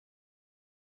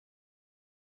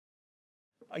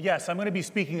Yes, I'm going to be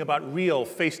speaking about real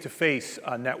face-to-face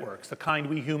networks, the kind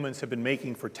we humans have been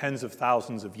making for tens of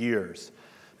thousands of years.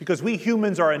 Because we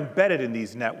humans are embedded in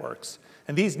these networks,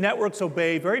 and these networks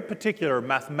obey very particular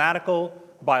mathematical,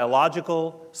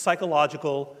 biological,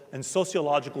 psychological, and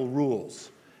sociological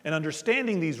rules. And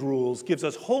understanding these rules gives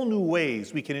us whole new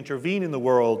ways we can intervene in the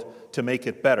world to make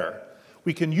it better.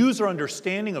 We can use our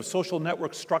understanding of social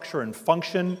network structure and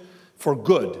function for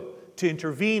good, to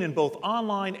intervene in both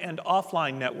online and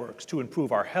offline networks to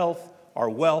improve our health,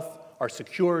 our wealth, our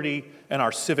security, and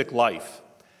our civic life.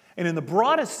 And in the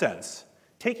broadest sense,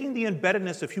 taking the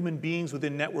embeddedness of human beings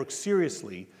within networks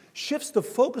seriously shifts the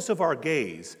focus of our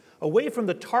gaze away from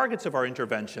the targets of our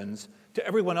interventions to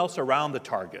everyone else around the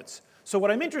targets. So what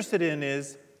I'm interested in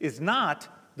is not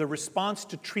the response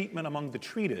to treatment among the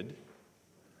treated.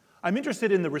 I'm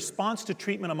interested in the response to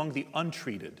treatment among the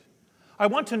untreated. I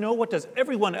want to know, what does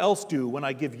everyone else do when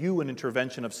I give you an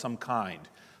intervention of some kind?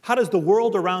 How does the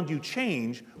world around you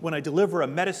change when I deliver a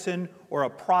medicine or a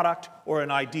product or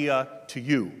an idea to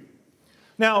you?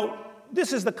 Now,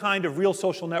 this is the kind of real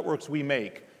social networks we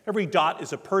make. Every dot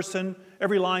is a person.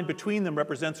 Every line between them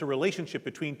represents a relationship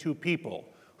between two people.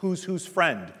 Who's whose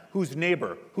friend, whose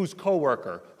neighbor, whose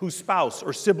coworker, whose spouse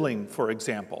or sibling, for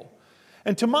example.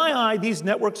 And to my eye, these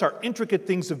networks are intricate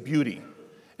things of beauty.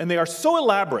 And they are so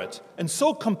elaborate and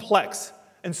so complex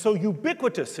and so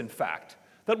ubiquitous, in fact,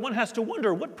 that one has to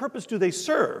wonder, what purpose do they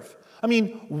serve? I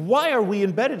mean, why are we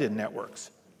embedded in networks?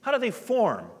 How do they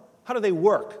form? How do they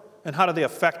work? And how do they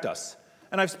affect us?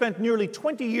 And I've spent nearly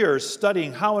 20 years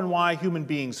studying how and why human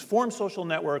beings form social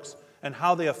networks and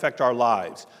how they affect our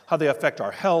lives, how they affect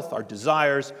our health, our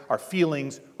desires, our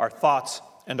feelings, our thoughts,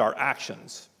 and our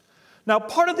actions. Now,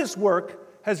 part of this work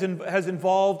has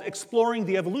involved exploring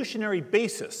the evolutionary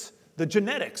basis, the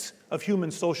genetics of human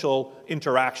social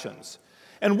interactions.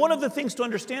 And one of the things to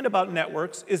understand about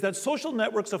networks is that social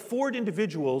networks afford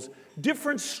individuals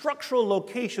different structural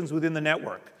locations within the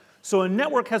network. So a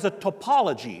network has a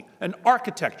topology, an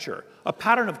architecture, a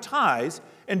pattern of ties,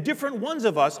 and different ones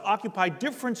of us occupy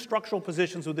different structural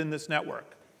positions within this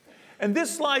network. And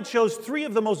this slide shows three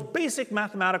of the most basic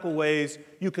mathematical ways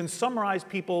you can summarize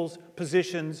people's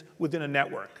positions within a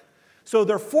network. So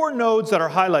there are four nodes that are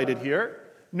highlighted here.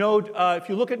 If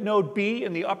you look at node B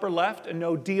in the upper left and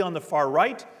node D on the far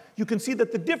right, you can see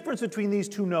that the difference between these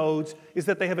two nodes is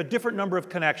that they have a different number of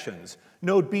connections.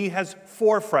 Node B has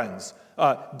 4 friends.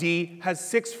 D has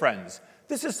 6 friends.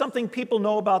 This is something people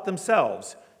know about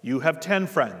themselves. You have 10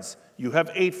 friends. You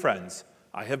have 8 friends.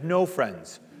 I have no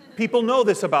friends. People know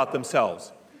this about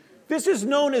themselves. This is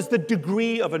known as the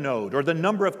degree of a node, or the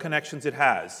number of connections it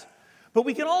has. But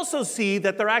we can also see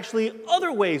that there are actually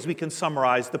other ways we can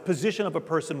summarize the position of a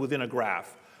person within a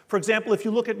graph. For example, if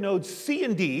you look at nodes C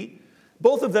and D,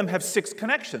 both of them have 6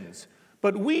 connections.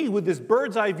 But we, with this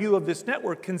bird's eye view of this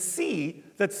network, can see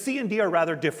that C and D are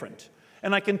rather different.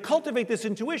 And I can cultivate this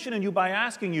intuition in you by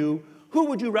asking you, who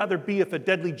would you rather be if a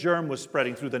deadly germ was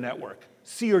spreading through the network,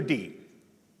 C or D?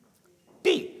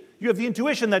 D. You have the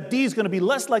intuition that D is going to be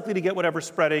less likely to get whatever's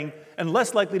spreading and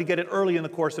less likely to get it early in the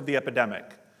course of the epidemic.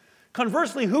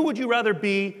 Conversely, who would you rather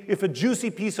be if a juicy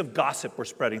piece of gossip were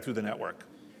spreading through the network?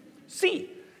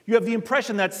 C. You have the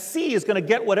impression that C is going to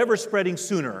get whatever's spreading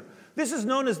sooner. This is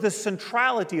known as the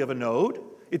centrality of a node.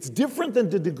 It's different than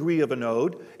the degree of a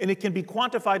node, and it can be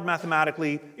quantified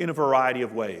mathematically in a variety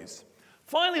of ways.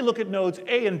 Finally, look at nodes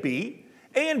A and B.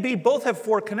 A and B both have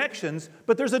 4 connections,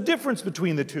 but there's a difference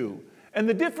between the two. And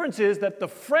the difference is that the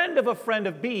friend of a friend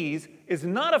of B's is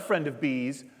not a friend of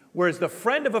B's, whereas the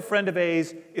friend of a friend of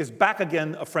A's is back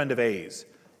again a friend of A's.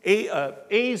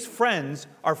 A's friends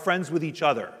are friends with each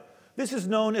other. This is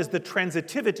known as the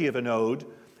transitivity of a node,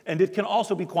 and it can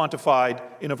also be quantified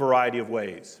in a variety of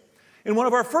ways. In one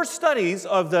of our first studies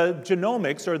of the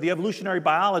genomics, or the evolutionary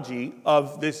biology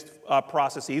of these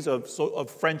processes of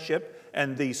friendship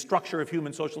and the structure of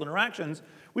human social interactions,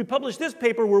 we published this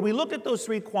paper where we looked at those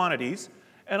 3 quantities,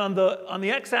 and on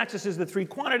the x-axis is the 3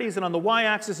 quantities, and on the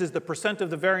y-axis is the percent of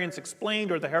the variance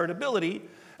explained, or the heritability.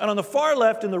 And on the far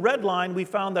left, in the red line, we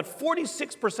found that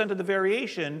 46% of the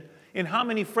variation in how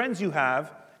many friends you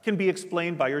have can be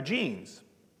explained by your genes.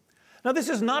 Now, this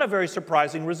is not a very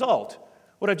surprising result.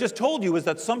 What I've just told you is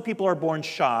that some people are born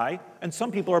shy, and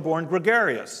some people are born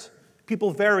gregarious.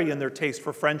 People vary in their taste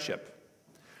for friendship.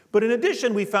 But in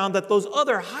addition, we found that those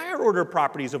other higher order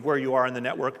properties of where you are in the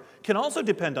network can also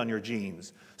depend on your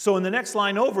genes. So in the next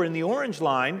line over, in the orange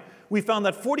line, we found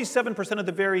that 47% of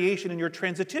the variation in your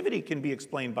transitivity can be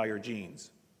explained by your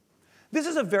genes. This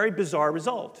is a very bizarre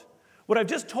result. What I've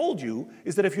just told you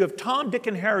is that if you have Tom, Dick,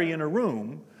 and Harry in a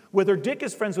room, Whether Dick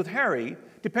is friends with Harry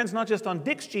depends not just on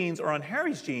Dick's genes or on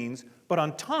Harry's genes, but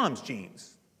on Tom's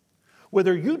genes.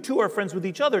 Whether you two are friends with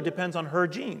each other depends on her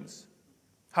genes.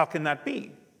 How can that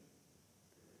be?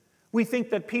 We think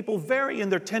that people vary in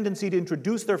their tendency to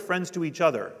introduce their friends to each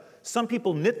other. Some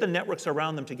people knit the networks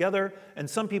around them together, and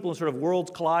some people in sort of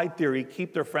worlds collide theory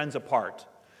keep their friends apart.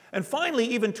 And finally,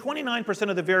 even 29%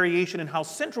 of the variation in how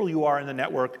central you are in the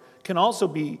network can also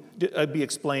be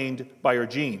explained by your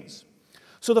genes.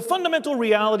 So the fundamental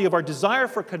reality of our desire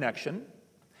for connection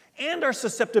and our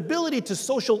susceptibility to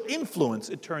social influence,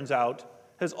 it turns out,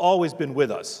 has always been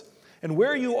with us. And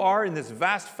where you are in this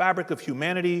vast fabric of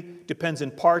humanity depends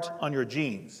in part on your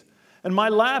genes. And my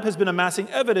lab has been amassing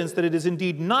evidence that it is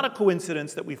indeed not a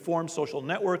coincidence that we form social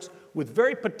networks with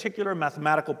very particular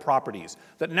mathematical properties,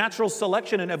 that natural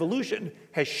selection and evolution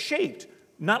has shaped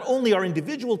not only our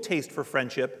individual taste for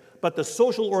friendship, but the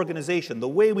social organization, the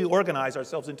way we organize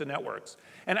ourselves into networks.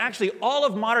 And actually, all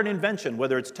of modern invention,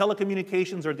 whether it's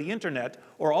telecommunications or the internet,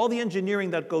 or all the engineering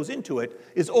that goes into it,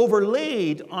 is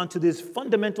overlaid onto this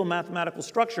fundamental mathematical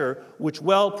structure which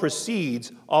well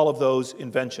precedes all of those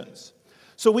inventions.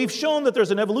 So we've shown that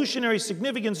there's an evolutionary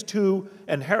significance to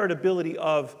and heritability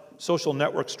of social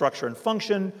network structure and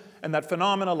function, and that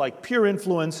phenomena like peer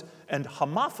influence and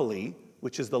homophily,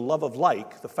 which is the love of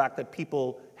like, the fact that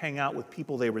people hang out with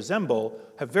people they resemble,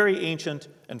 have very ancient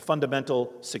and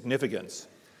fundamental significance.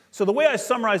 So the way I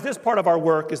summarize this part of our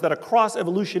work is that across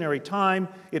evolutionary time,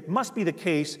 it must be the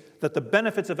case that the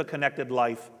benefits of a connected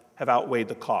life have outweighed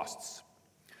the costs.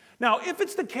 Now, if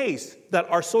it's the case that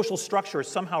our social structure is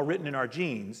somehow written in our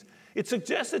genes, it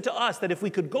suggested to us that if we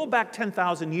could go back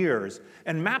 10,000 years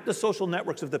and map the social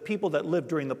networks of the people that lived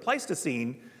during the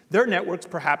Pleistocene, their networks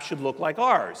perhaps should look like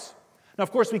ours. Now,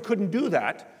 of course, we couldn't do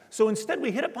that, so instead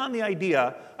we hit upon the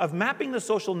idea of mapping the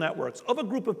social networks of a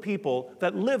group of people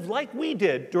that lived like we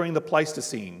did during the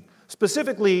Pleistocene,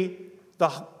 specifically the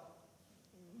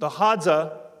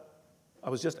Hadza. I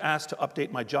was just asked to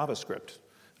update my JavaScript.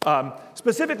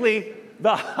 Specifically,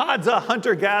 the Hadza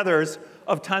hunter-gatherers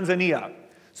of Tanzania.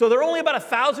 So there are only about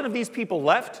 1,000 of these people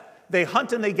left. They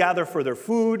hunt and they gather for their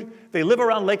food. They live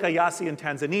around Lake Eyasi in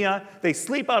Tanzania. They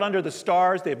sleep out under the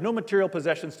stars. They have no material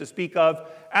possessions to speak of.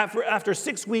 After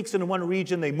 6 weeks in one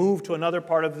region, they move to another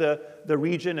part of the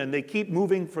region, and they keep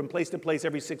moving from place to place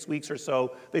every 6 weeks or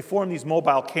so. They form these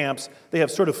mobile camps. They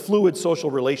have sort of fluid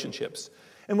social relationships.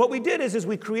 And what we did is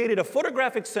we created a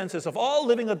photographic census of all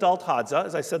living adult Hadza.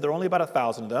 As I said, there are only about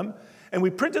 1,000 of them. And we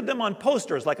printed them on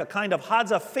posters like a kind of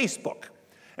Hadza Facebook.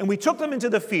 And we took them into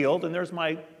the field, and there's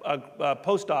my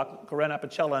postdoc, Corinne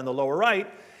Apicella, in the lower right.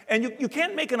 And you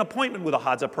can't make an appointment with a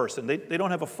Hadza person. They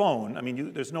don't have a phone. I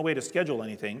mean, there's no way to schedule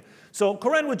anything. So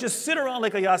Corinne would just sit around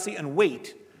Lake Eyasi and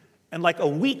wait. And like a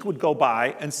week would go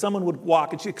by, and someone would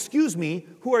walk, and she'd, "Excuse me,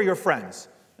 who are your friends?"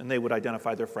 And they would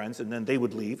identify their friends, and then they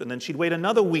would leave. And then she'd wait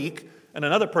another week, and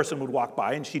another person would walk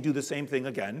by, and she'd do the same thing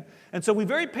again. And so we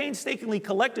very painstakingly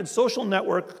collected social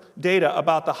network data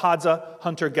about the Hadza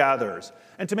hunter-gatherers.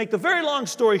 And to make the very long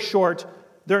story short,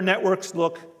 their networks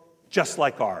look just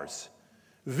like ours.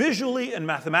 Visually and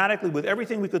mathematically, with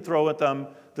everything we could throw at them,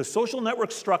 the social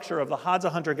network structure of the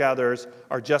Hadza hunter-gatherers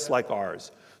are just like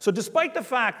ours. So despite the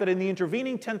fact that in the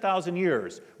intervening 10,000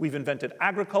 years, we've invented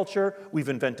agriculture, we've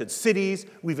invented cities,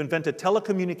 we've invented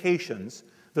telecommunications,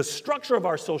 the structure of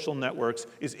our social networks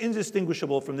is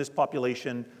indistinguishable from this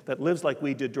population that lives like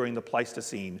we did during the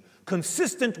Pleistocene,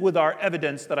 consistent with our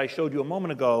evidence that I showed you a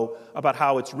moment ago about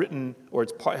how it's written or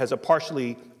has a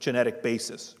partially genetic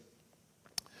basis.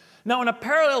 Now, in a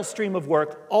parallel stream of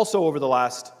work, also over the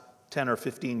last 10 or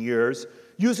 15 years,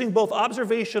 using both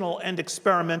observational and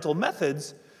experimental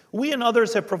methods, we and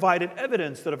others have provided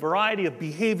evidence that a variety of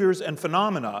behaviors and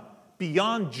phenomena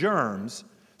beyond germs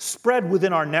spread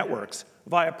within our networks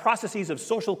via processes of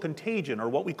social contagion, or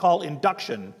what we call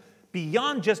induction,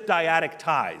 beyond just dyadic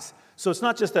ties. So it's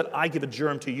not just that I give a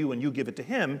germ to you and you give it to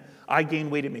him. I gain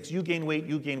weight, it makes you gain weight.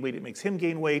 You gain weight, it makes him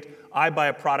gain weight. I buy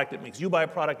a product, it makes you buy a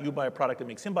product. You buy a product, it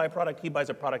makes him buy a product. He buys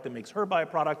a product, it makes her buy a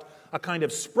product. A kind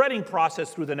of spreading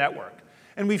process through the network.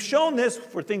 And we've shown this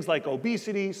for things like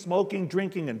obesity, smoking,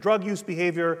 drinking, and drug use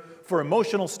behavior, for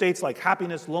emotional states like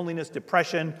happiness, loneliness,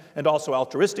 depression, and also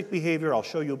altruistic behavior. I'll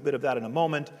show you a bit of that in a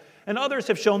moment. And others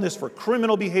have shown this for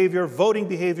criminal behavior, voting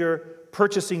behavior,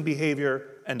 purchasing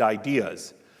behavior, and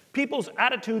ideas. People's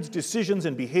attitudes, decisions,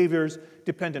 and behaviors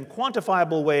depend in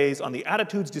quantifiable ways on the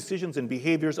attitudes, decisions, and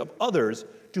behaviors of others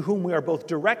to whom we are both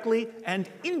directly and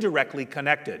indirectly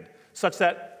connected. such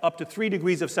that up to 3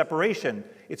 degrees of separation,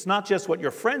 it's not just what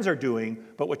your friends are doing,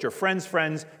 but what your friends'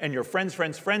 friends and your friends'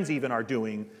 friends' friends even are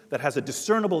doing that has a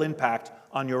discernible impact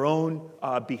on your own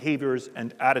behaviors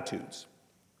and attitudes.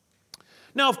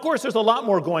 Now, of course, there's a lot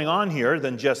more going on here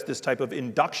than just this type of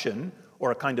induction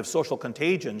or a kind of social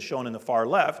contagion shown in the far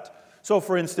left. So,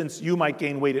 for instance, you might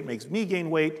gain weight, it makes me gain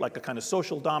weight, like a kind of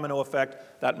social domino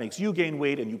effect. That makes you gain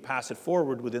weight, and you pass it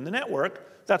forward within the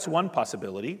network. That's one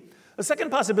possibility. The second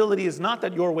possibility is not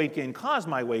that your weight gain caused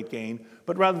my weight gain,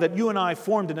 but rather that you and I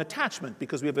formed an attachment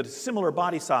because we have a similar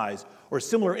body size, or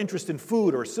similar interest in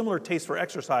food, or similar taste for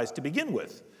exercise to begin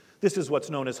with. This is what's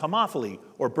known as homophily,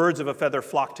 or birds of a feather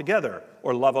flock together,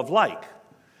 or love of like.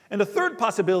 And the third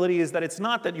possibility is that it's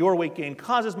not that your weight gain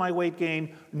causes my weight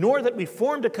gain, nor that we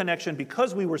formed a connection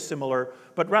because we were similar,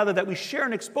 but rather that we share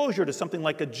an exposure to something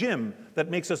like a gym that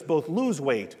makes us both lose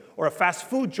weight, or a fast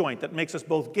food joint that makes us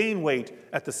both gain weight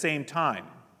at the same time.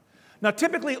 Now,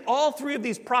 typically, all three of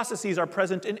these processes are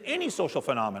present in any social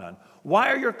phenomenon. Why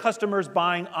are your customers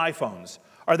buying iPhones?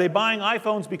 Are they buying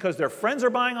iPhones because their friends are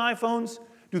buying iPhones?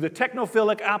 Do the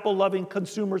technophilic, Apple-loving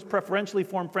consumers preferentially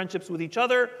form friendships with each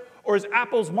other? Or is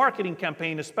Apple's marketing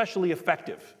campaign especially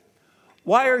effective?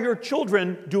 Why are your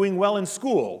children doing well in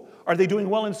school? Are they doing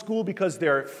well in school because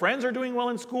their friends are doing well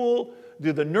in school?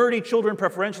 Do the nerdy children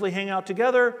preferentially hang out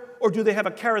together? Or do they have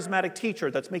a charismatic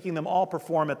teacher that's making them all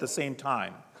perform at the same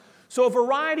time? So a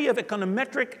variety of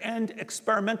econometric and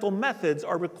experimental methods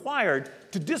are required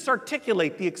to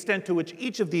disarticulate the extent to which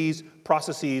each of these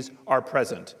processes are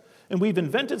present. And we've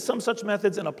invented some such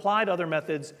methods and applied other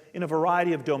methods in a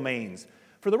variety of domains.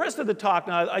 For the rest of the talk,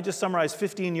 now I just summarized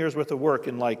 15 years worth of work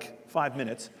in like 5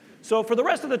 minutes. So for the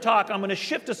rest of the talk, I'm going to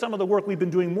shift to some of the work we've been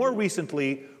doing more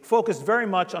recently, focused very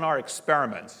much on our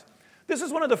experiments. This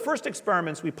is one of the first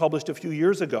experiments we published a few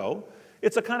years ago.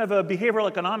 It's a kind of a behavioral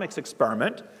economics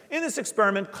experiment. In this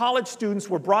experiment, college students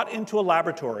were brought into a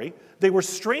laboratory. They were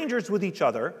strangers with each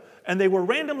other, and they were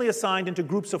randomly assigned into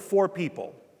groups of 4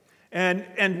 people.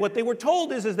 And what they were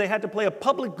told is they had to play a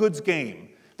public goods game.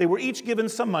 They were each given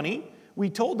some money. We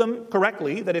told them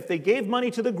correctly that if they gave money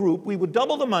to the group, we would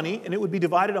double the money, and it would be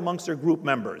divided amongst their group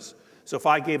members. So if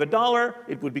I gave $1,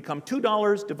 it would become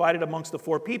 $2 divided amongst the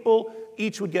 4 people.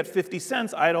 Each would get 50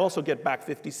 cents. I'd also get back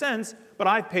 50 cents, but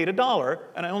I've paid $1,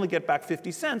 and I only get back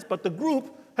 50 cents, but the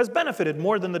group has benefited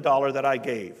more than the $1 that I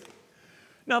gave.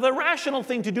 Now, the rational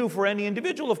thing to do for any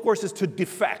individual, of course, is to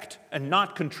defect and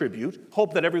not contribute,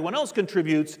 hope that everyone else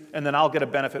contributes, and then I'll get a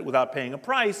benefit without paying a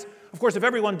price. Of course, if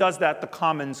everyone does that, the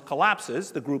commons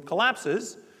collapses, the group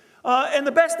collapses. And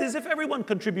the best is if everyone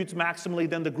contributes maximally,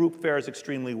 then the group fares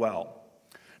extremely well.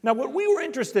 Now, what we were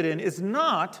interested in is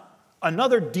not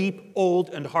another deep, old,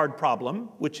 and hard problem,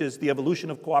 which is the evolution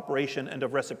of cooperation and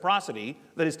of reciprocity.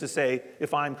 That is to say,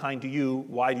 if I'm kind to you,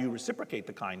 why do you reciprocate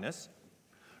the kindness?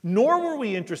 Nor were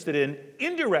we interested in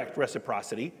indirect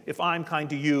reciprocity. If I'm kind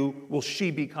to you, will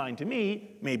she be kind to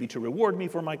me, maybe to reward me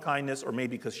for my kindness, or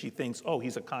maybe because she thinks, oh,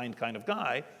 he's a kind of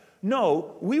guy.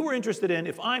 No, we were interested in,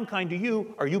 if I'm kind to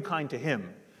you, are you kind to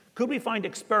him? Could we find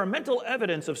experimental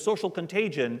evidence of social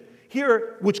contagion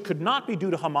here which could not be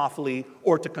due to homophily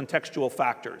or to contextual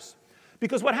factors?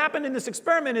 Because what happened in this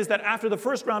experiment is that after the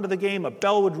first round of the game, a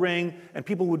bell would ring, and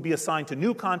people would be assigned to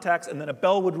new contacts, and then a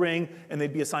bell would ring, and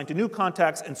they'd be assigned to new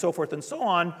contacts, and so forth and so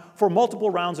on, for multiple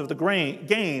rounds of the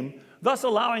game, thus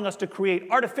allowing us to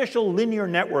create artificial linear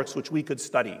networks which we could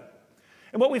study.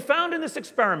 And what we found in this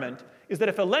experiment is that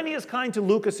if Eleni is kind to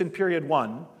Lucas in period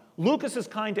 1, Lucas is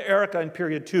kind to Erica in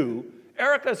period 2,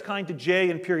 Erica is kind to Jay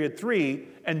in period 3,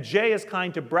 and Jay is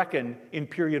kind to Brecken in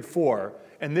period 4,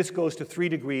 and this goes to 3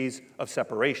 degrees of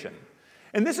separation.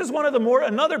 And this is one of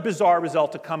another bizarre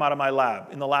result to come out of my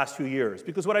lab in the last few years,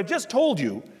 because what I've just told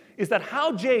you is that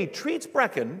how Jay treats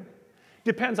Brecken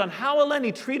depends on how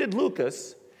Eleni treated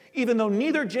Lucas, even though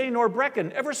neither Jay nor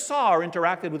Brecken ever saw or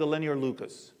interacted with Eleni or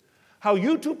Lucas. How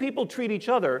you 2 people treat each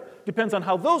other depends on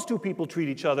how those 2 people treat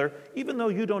each other, even though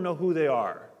you don't know who they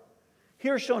are.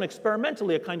 Here shown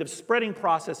experimentally a kind of spreading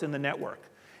process in the network.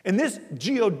 And this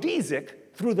geodesic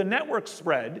through the network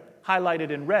spread, highlighted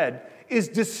in red, is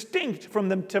distinct from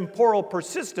the temporal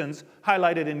persistence,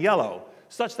 highlighted in yellow,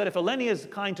 such that if Eleni is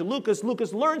kind to Lucas,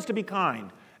 Lucas learns to be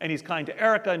kind. And he's kind to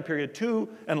Erica in period 2,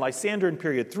 and Lysander in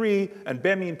period 3, and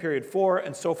Bemi in period 4,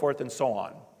 and so forth and so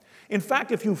on. In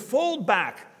fact, if you fold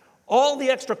back all the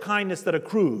extra kindness that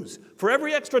accrues, for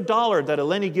every extra $1 that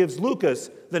Eleni gives Lucas,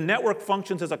 the network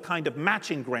functions as a kind of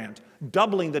matching grant,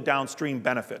 doubling the downstream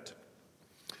benefit.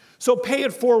 So pay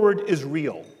it forward is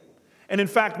real. And in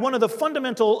fact, one of the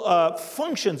fundamental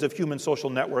functions of human social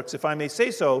networks, if I may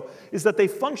say so, is that they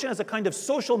function as a kind of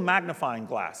social magnifying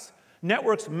glass.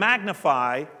 Networks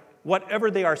magnify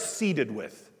whatever they are seeded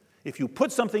with. If you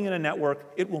put something in a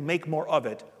network, it will make more of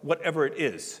it, whatever it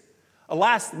is.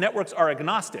 Alas, networks are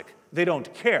agnostic. They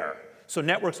don't care. So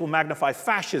networks will magnify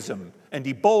fascism and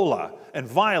Ebola and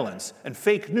violence and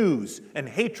fake news and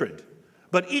hatred.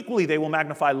 But equally, they will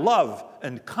magnify love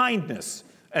and kindness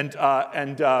and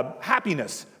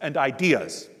happiness and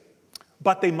ideas.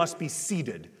 But they must be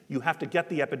seeded. You have to get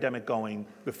the epidemic going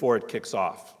before it kicks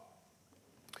off.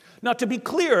 Now, to be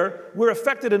clear, we're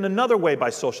affected in another way by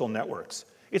social networks.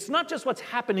 It's not just what's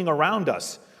happening around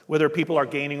us, whether people are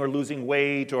gaining or losing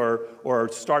weight or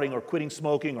starting or quitting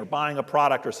smoking or buying a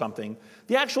product or something.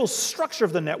 The actual structure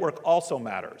of the network also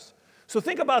matters. So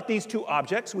think about these two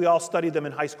objects. We all studied them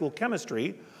in high school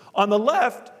chemistry. On the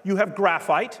left, you have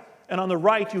graphite, and on the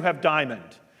right, you have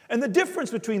diamond. And the difference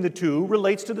between the two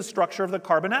relates to the structure of the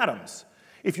carbon atoms.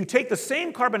 If you take the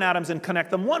same carbon atoms and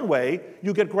connect them one way,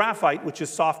 you get graphite, which is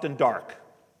soft and dark.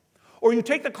 Or you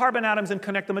take the carbon atoms and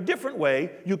connect them a different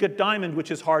way, you get diamond, which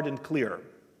is hard and clear.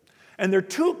 And there are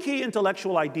two key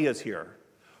intellectual ideas here.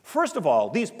 First of all,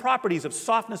 these properties of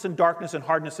softness and darkness and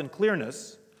hardness and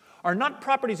clearness are not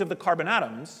properties of the carbon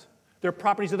atoms, they're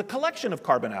properties of the collection of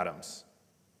carbon atoms.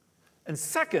 And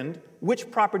second, which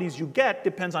properties you get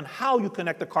depends on how you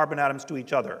connect the carbon atoms to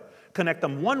each other. Connect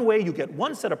them one way, you get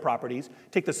one set of properties.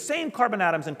 Take the same carbon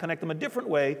atoms and connect them a different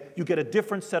way, you get a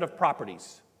different set of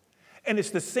properties. And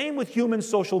it's the same with human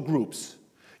social groups.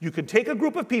 You can take a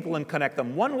group of people and connect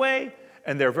them one way,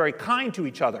 and they're very kind to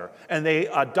each other, and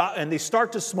they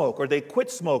start to smoke, or they quit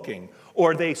smoking,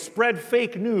 or they spread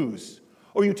fake news.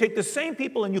 Or you take the same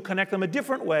people and you connect them a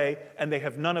different way, and they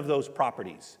have none of those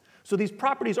properties. So these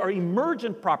properties are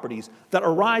emergent properties that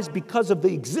arise because of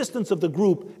the existence of the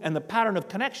group and the pattern of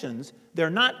connections. They're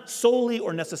not solely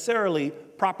or necessarily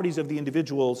properties of the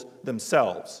individuals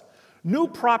themselves. New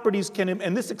properties can,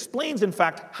 and this explains, in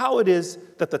fact, how it is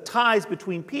that the ties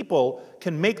between people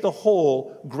can make the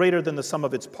whole greater than the sum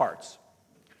of its parts.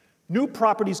 New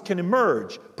properties can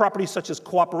emerge, properties such as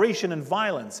cooperation and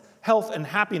violence, health and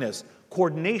happiness,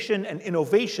 coordination and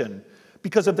innovation,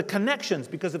 because of the connections,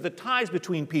 because of the ties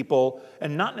between people,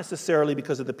 and not necessarily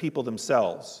because of the people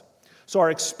themselves. So our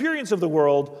experience of the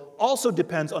world also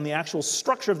depends on the actual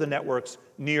structure of the networks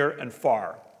near and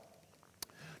far.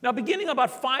 Now, beginning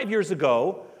about 5 years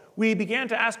ago, we began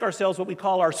to ask ourselves what we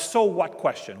call our so what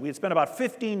question. We had spent about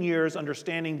 15 years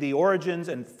understanding the origins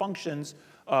and functions,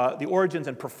 the origins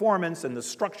and performance and the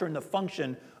structure and the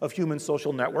function of human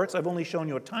social networks. I've only shown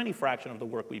you a tiny fraction of the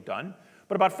work we've done.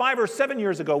 But about 5 or 7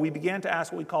 years ago, we began to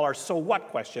ask what we call our so what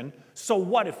question. So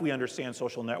what if we understand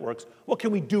social networks? What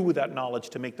can we do with that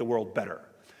knowledge to make the world better?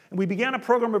 And we began a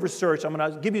program of research. I'm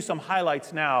going to give you some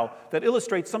highlights now that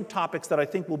illustrate some topics that I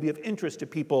think will be of interest to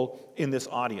people in this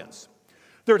audience.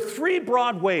 There are 3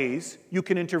 broad ways you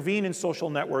can intervene in social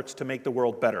networks to make the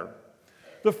world better.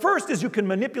 The first is you can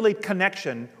manipulate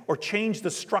connection or change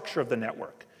the structure of the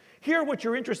network. Here, what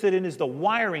you're interested in is the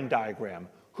wiring diagram.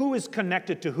 Who is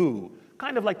connected to who?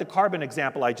 Kind of like the carbon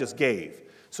example I just gave.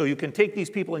 So you can take these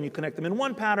people and you connect them in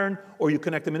one pattern, or you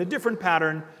connect them in a different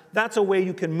pattern. That's a way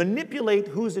you can manipulate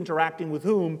who's interacting with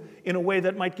whom in a way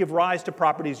that might give rise to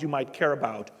properties you might care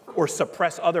about, or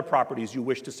suppress other properties you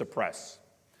wish to suppress.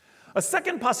 A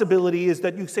second possibility is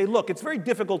that you say, look, it's very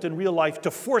difficult in real life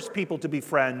to force people to be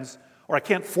friends, or I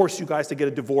can't force you guys to get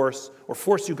a divorce, or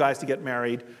force you guys to get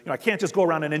married. I can't just go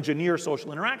around and engineer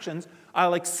social interactions.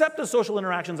 I'll accept the social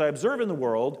interactions I observe in the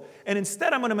world, and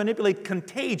instead I'm going to manipulate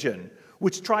contagion,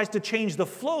 which tries to change the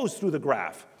flows through the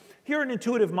graph. Here, an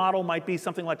intuitive model might be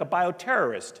something like a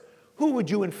bioterrorist. Who would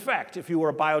you infect if you were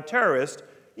a bioterrorist?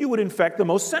 You would infect the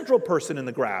most central person in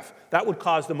the graph. That would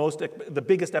cause the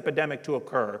biggest epidemic to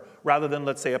occur, rather than,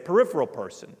 let's say, a peripheral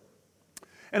person.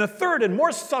 And a third and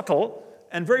more subtle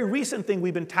and very recent thing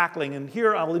we've been tackling, and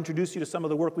here I'll introduce you to some of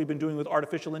the work we've been doing with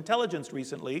artificial intelligence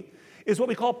recently, is what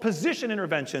we call position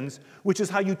interventions, which is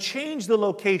how you change the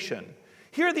location.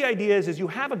 Here the idea is you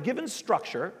have a given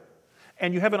structure,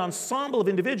 and you have an ensemble of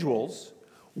individuals.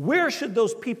 Where should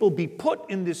those people be put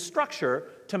in this structure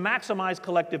to maximize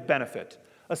collective benefit?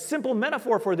 A simple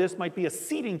metaphor for this might be a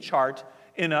seating chart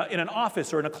in an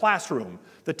office or in a classroom.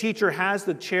 The teacher has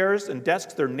the chairs and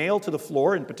desks, they're nailed to the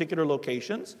floor in particular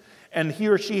locations, and he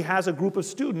or she has a group of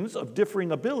students of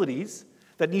differing abilities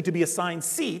that need to be assigned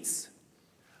seats.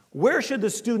 Where should the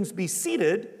students be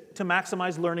seated to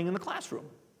maximize learning in the classroom?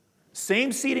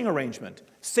 Same seating arrangement,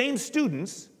 same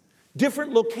students,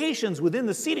 different locations within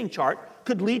the seating chart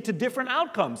could lead to different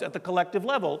outcomes at the collective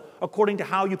level according to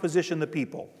how you position the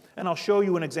people. And I'll show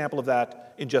you an example of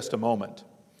that in just a moment.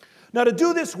 Now, to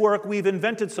do this work, we've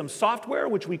invented some software,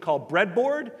 which we call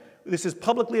Breadboard. This is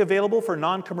publicly available for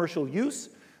non-commercial use.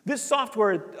 This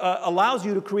software allows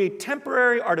you to create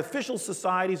temporary artificial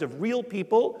societies of real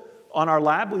people on our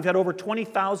lab. We've had over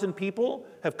 20,000 people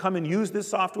have come and used this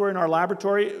software in our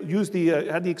laboratory,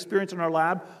 had the experience in our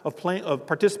lab of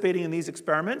participating in these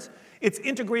experiments. It's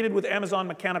integrated with Amazon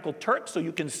Mechanical Turk, so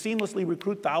you can seamlessly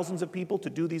recruit thousands of people to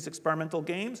do these experimental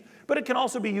games. But it can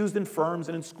also be used in firms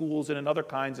and in schools and in other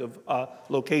kinds of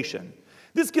location.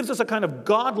 This gives us a kind of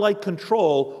godlike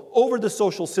control over the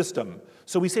social system.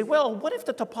 So we say, well, what if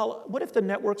the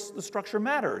network's the structure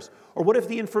matters? Or what if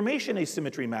the information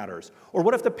asymmetry matters? Or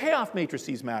what if the payoff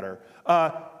matrices matter?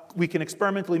 We can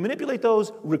experimentally manipulate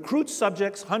those, recruit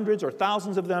subjects, hundreds or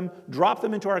thousands of them, drop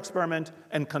them into our experiment,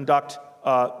 and conduct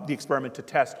the experiment to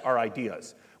test our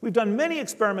ideas. We've done many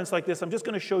experiments like this. I'm just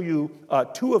going to show you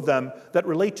 2 of them that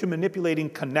relate to manipulating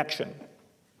connection.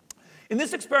 In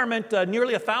this experiment,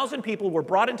 nearly 1,000 people were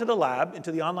brought into the lab,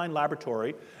 into the online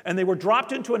laboratory, and they were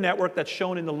dropped into a network that's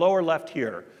shown in the lower left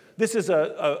here. This is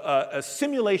a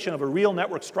simulation of a real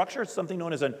network structure. It's something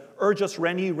known as an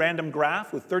Urgis-Renyi random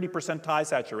graph with 30% tie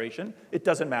saturation. It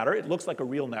doesn't matter. It looks like a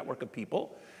real network of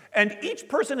people. And each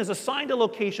person is assigned a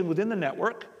location within the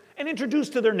network and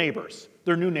introduced to their neighbors,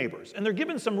 their new neighbors. And they're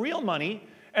given some real money,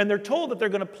 and they're told that they're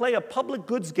going to play a public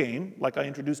goods game, like I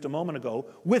introduced a moment ago,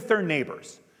 with their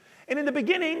neighbors. And in the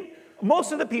beginning,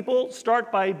 most of the people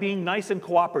start by being nice and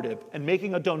cooperative and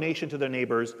making a donation to their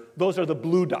neighbors. Those are the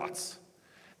blue dots.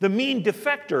 The mean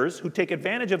defectors who take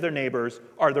advantage of their neighbors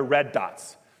are the red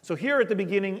dots. So here at the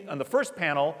beginning, on the first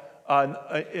panel,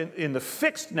 in the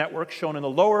fixed network shown in the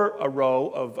lower row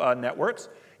of networks,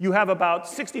 you have about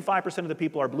 65% of the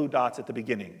people are blue dots at the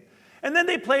beginning. And then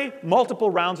they play multiple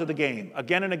rounds of the game,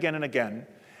 again and again and again.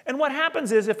 And what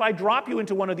happens is, if I drop you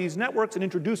into one of these networks and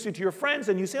introduce you to your friends,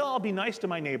 and you say, oh, I'll be nice to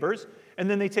my neighbors, and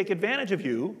then they take advantage of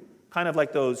you, kind of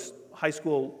like those high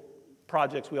school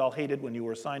projects we all hated when you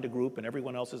were assigned a group and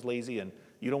everyone else is lazy and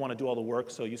you don't want to do all the work,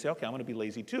 so you say, okay, I'm going to be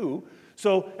lazy too.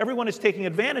 So everyone is taking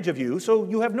advantage of you, so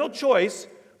you have no choice,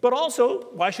 but also,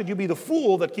 why should you be the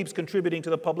fool that keeps contributing to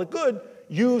the public good?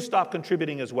 You stop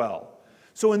contributing as well.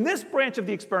 So in this branch of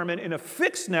the experiment, in a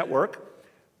fixed network,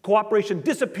 cooperation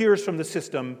disappears from the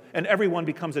system, and everyone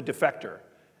becomes a defector.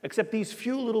 Except these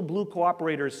few little blue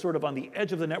cooperators sort of on the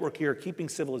edge of the network here, keeping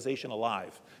civilization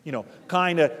alive. You know,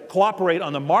 kind of cooperate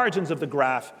on the margins of the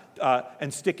graph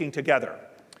and sticking together.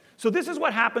 So this is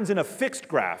what happens in a fixed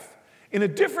graph. In a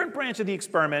different branch of the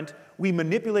experiment, we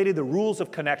manipulated the rules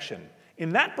of connection.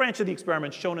 In that branch of the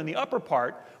experiment shown in the upper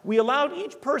part, we allowed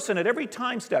each person at every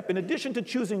time step, in addition to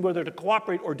choosing whether to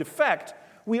cooperate or defect,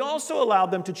 we also allowed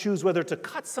them to choose whether to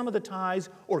cut some of the ties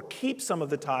or keep some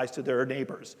of the ties to their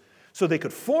neighbors. So they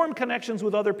could form connections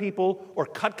with other people or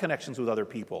cut connections with other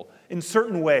people in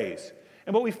certain ways.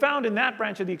 And what we found in that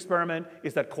branch of the experiment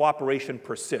is that cooperation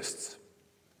persists.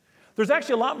 There's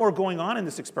actually a lot more going on in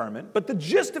this experiment, but the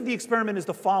gist of the experiment is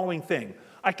the following thing.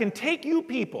 I can take you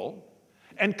people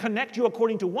and connect you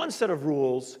according to one set of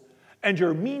rules, and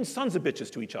you're mean sons of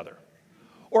bitches to each other.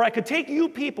 Or I could take you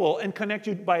people and connect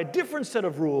you by a different set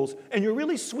of rules, and you're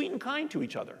really sweet and kind to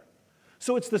each other.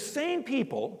 So it's the same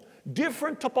people,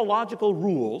 different topological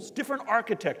rules, different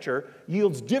architecture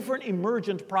yields different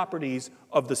emergent properties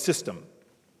of the system.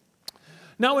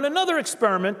 Now, in another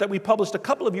experiment that we published a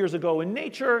couple of years ago in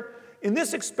Nature, in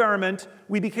this experiment,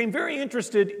 we became very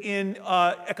interested in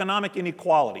economic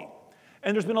inequality.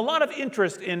 And there's been a lot of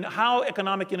interest in how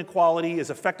economic inequality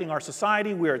is affecting our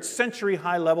society. We're at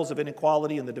century-high levels of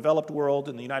inequality in the developed world.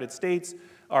 In the United States,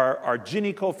 our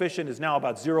Gini coefficient is now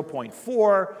about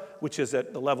 0.4, which is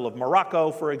at the level of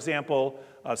Morocco, for example.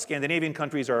 Scandinavian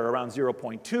countries are around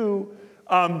 0.2.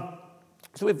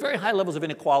 So we have very high levels of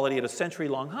inequality at a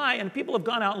century-long high, and people have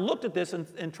gone out and looked at this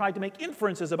and tried to make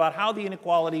inferences about how the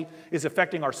inequality is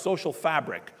affecting our social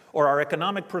fabric, or our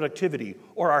economic productivity,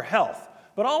 or our health.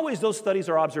 But always those studies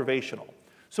are observational.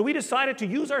 So we decided to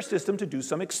use our system to do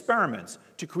some experiments,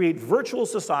 to create virtual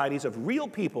societies of real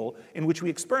people in which we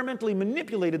experimentally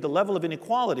manipulated the level of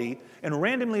inequality and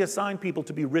randomly assigned people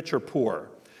to be rich or poor.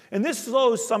 And this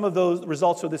shows some of those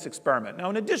results of this experiment. Now,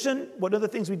 in addition, one of the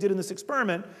things we did in this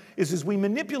experiment is we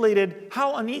manipulated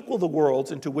how unequal the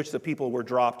worlds into which the people were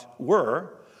dropped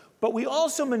were, but we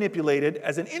also manipulated,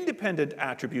 as an independent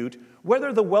attribute,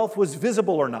 whether the wealth was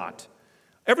visible or not.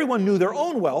 Everyone knew their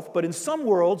own wealth, but in some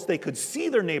worlds they could see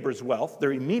their neighbor's wealth,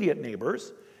 their immediate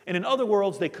neighbors, and in other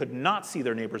worlds they could not see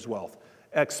their neighbor's wealth,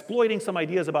 exploiting some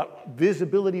ideas about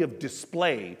visibility of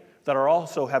display that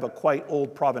also have a quite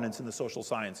old provenance in the social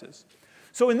sciences.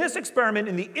 So in this experiment,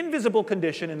 in the invisible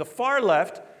condition, in the far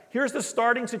left, Here's the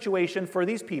starting situation for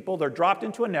these people. They're dropped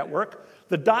into a network.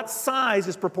 The dot size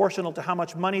is proportional to how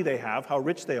much money they have, how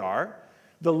rich they are.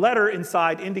 The letter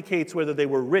inside indicates whether they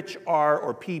were rich, R,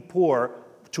 or P, poor,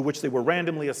 to which they were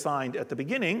randomly assigned at the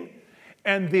beginning.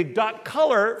 And the dot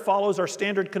color follows our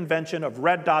standard convention of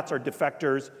red dots are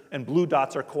defectors and blue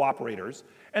dots are cooperators.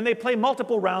 And they play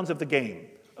multiple rounds of the game,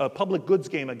 a public goods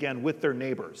game, again, with their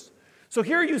neighbors. So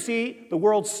here you see the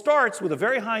world starts with a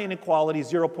very high inequality,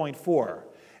 0.4.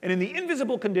 And in the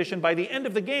invisible condition, by the end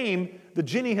of the game, the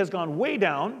Gini has gone way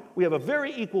down. We have a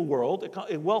very equal world.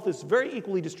 Wealth is very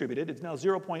equally distributed. It's now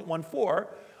 0.14.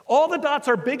 All the dots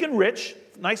are big and rich,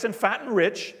 nice and fat and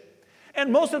rich.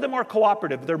 And most of them are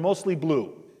cooperative. They're mostly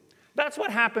blue. That's what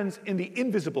happens in the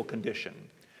invisible condition.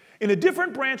 In a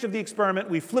different branch of the experiment,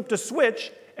 we flipped a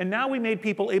switch, and now we made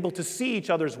people able to see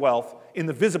each other's wealth in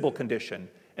the visible condition.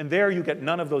 And there you get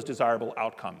none of those desirable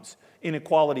outcomes.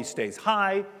 Inequality stays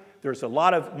high. There's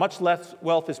much less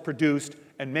wealth is produced,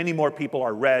 and many more people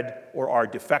are red or are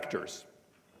defectors.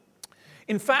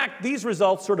 In fact, these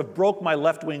results sort of broke my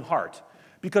left-wing heart,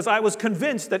 because I was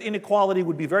convinced that inequality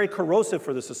would be very corrosive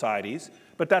for the societies,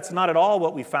 but that's not at all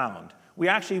what we found. We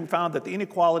actually found that the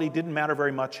inequality didn't matter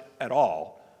very much at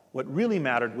all. What really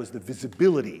mattered was the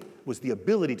visibility, was the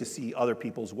ability to see other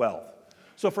people's wealth.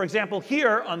 So for example,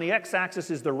 here on the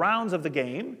x-axis is the rounds of the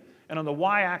game, and on the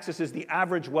y-axis is the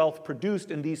average wealth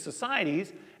produced in these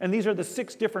societies, and these are the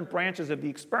 6 different branches of the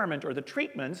experiment, or the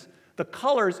treatments. The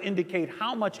colors indicate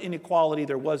how much inequality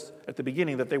there was at the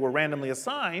beginning, that they were randomly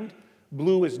assigned.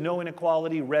 Blue is no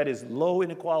inequality, red is low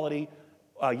inequality,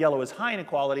 yellow is high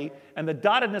inequality, and the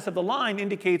dottedness of the line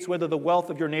indicates whether the wealth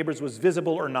of your neighbors was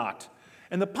visible or not.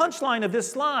 And the punchline of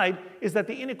this slide is that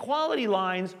the inequality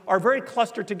lines are very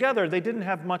clustered together. They didn't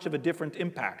have much of a different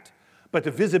impact, but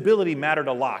the visibility mattered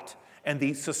a lot. And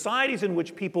the societies in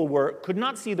which people could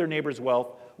not see their neighbor's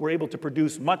wealth were able to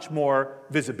produce much more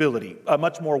visibility,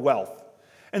 much more wealth.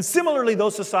 And similarly,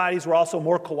 those societies were also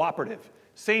more cooperative.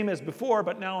 Same as before,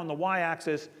 but now on the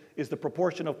y-axis is the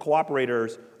proportion of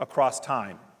cooperators across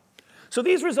time. So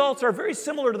these results are very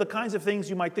similar to the kinds of things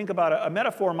you might think about. A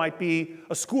metaphor might be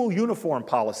a school uniform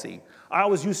policy. I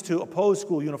always used to oppose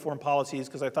school uniform policies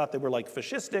because I thought they were like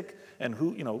fascistic and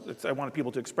I wanted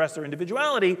people to express their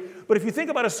individuality. But if you think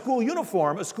about a school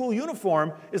uniform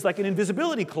is like an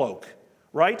invisibility cloak,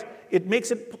 right? It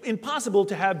makes it impossible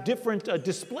to have different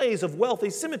displays of wealth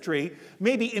asymmetry,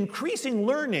 maybe increasing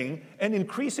learning and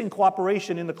increasing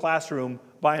cooperation in the classroom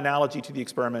by analogy to the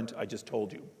experiment I just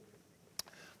told you.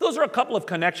 Those are a couple of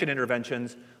connection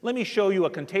interventions. Let me show you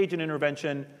a contagion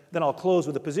intervention, then I'll close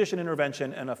with a position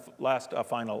intervention and a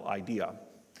final idea.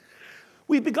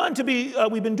 We've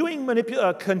been doing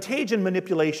contagion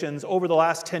manipulations over the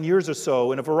last 10 years or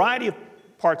so in a variety of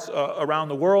parts around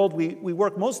the world. We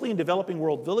work mostly in developing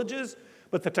world villages,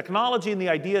 but the technology and the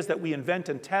ideas that we invent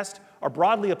and test are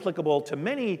broadly applicable to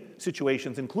many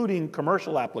situations, including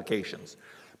commercial applications.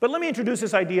 But let me introduce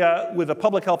this idea with a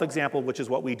public health example, which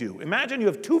is what we do. Imagine you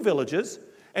have 2 villages,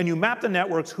 and you map the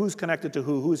networks, who's connected to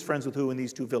who's friends with who in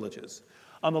these 2 villages.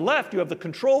 On the left, you have the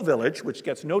control village, which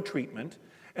gets no treatment.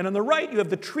 And on the right, you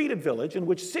have the treated village, in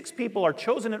which 6 people are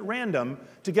chosen at random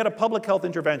to get a public health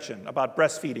intervention about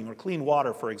breastfeeding or clean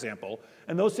water, for example.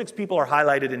 And those 6 people are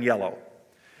highlighted in yellow.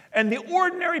 And the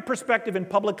ordinary perspective in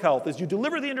public health is you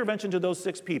deliver the intervention to those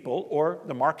 6 people, or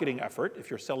the marketing effort, if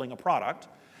you're selling a product,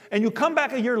 and you come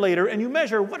back a year later and you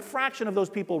measure what fraction of those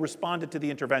people responded to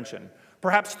the intervention.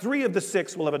 Perhaps 3 of the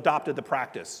 6 will have adopted the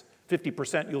practice.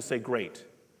 50% you'll say, great.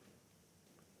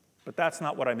 But that's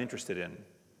not what I'm interested in.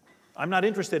 I'm not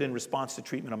interested in response to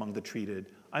treatment among the treated.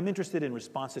 I'm interested in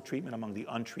response to treatment among the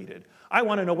untreated. I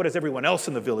want to know, what does everyone else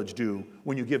in the village do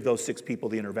when you give those 6 people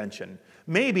the intervention?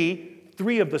 Maybe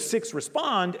 3 of the 6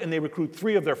 respond and they recruit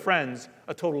 3 of their friends,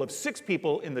 a total of 6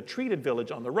 people in the treated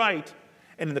village on the right.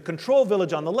 And in the control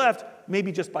village on the left,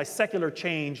 maybe just by secular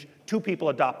change, 2 people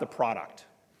adopt the product.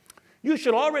 You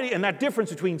should already, and that difference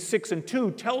between 6 and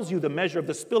 2 tells you the measure of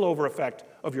the spillover effect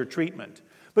of your treatment.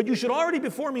 But you should already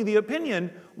be forming the opinion,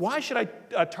 why should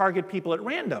I target people at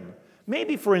random?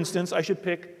 Maybe, for instance, I should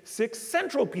pick 6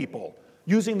 central people,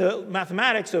 using the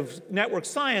mathematics of network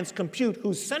science, compute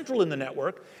who's central in the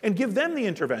network, and give them the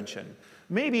intervention.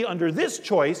 Maybe under this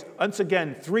choice, once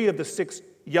again, 3 of the 6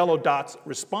 yellow dots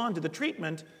respond to the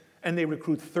treatment, and they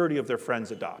recruit 30 of their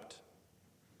friends adopt.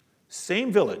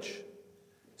 Same village,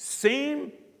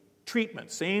 same treatment,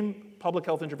 same public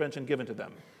health intervention given to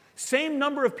them. Same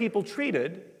number of people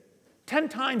treated, 10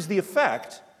 times the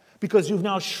effect, because you've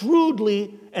now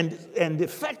shrewdly and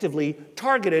effectively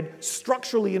targeted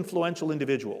structurally influential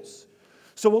individuals.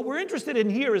 So what we're interested in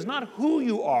here is not who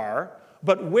you are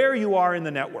but where you are in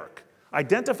the network,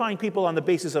 identifying people on the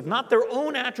basis of not their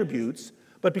own attributes,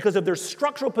 but because of their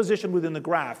structural position within the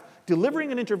graph,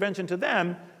 delivering an intervention to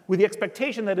them with the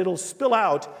expectation that it'll spill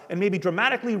out and maybe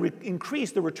dramatically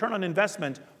increase the return on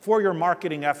investment for your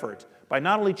marketing effort by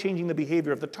not only changing the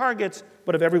behavior of the targets,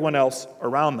 but of everyone else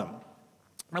around them.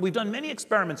 Now, we've done many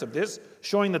experiments of this,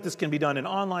 showing that this can be done in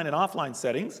online and offline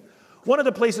settings. One of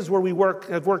the places where we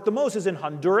have worked the most is in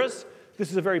Honduras. This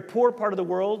is a very poor part of the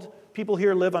world. People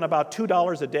here live on about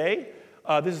 $2 a day.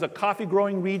 This is a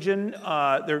coffee-growing region.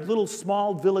 They're little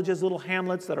small villages, little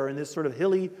hamlets that are in this sort of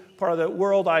hilly part of the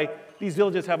world. These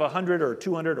villages have 100 or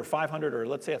 200 or 500 or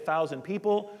let's say 1,000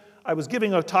 people. I was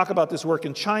giving a talk about this work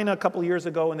in China a couple of years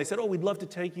ago, and they said, oh, we'd love to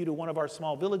take you to one of our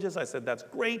small villages. I said, that's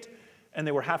great. And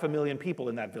there were 500,000 people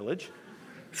in that village.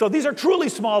 So these are truly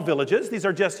small villages. These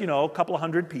are just, a couple of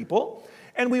hundred people.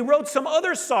 And we wrote some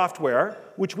other software,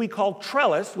 which we call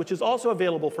Trellis, which is also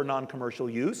available for non-commercial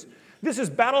use. This is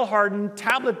battle-hardened,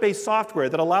 tablet-based software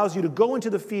that allows you to go into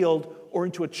the field or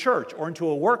into a church or into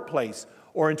a workplace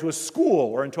or into a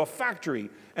school or into a factory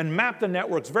and map the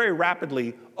networks very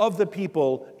rapidly of the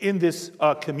people in this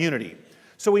community.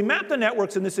 So we mapped the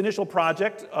networks in this initial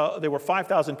project. There were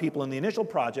 5,000 people in the initial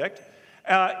project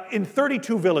in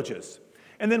 32 villages.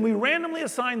 And then we randomly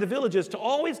assigned the villages to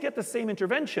always get the same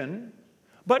intervention,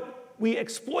 but we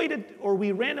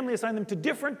randomly assigned them to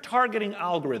different targeting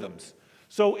algorithms.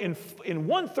 So in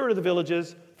 1/3 of the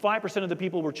villages, 5% of the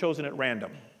people were chosen at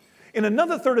random. In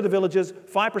another third of the villages,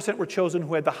 5% were chosen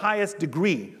who had the highest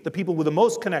degree, the people with the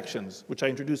most connections, which I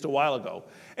introduced a while ago.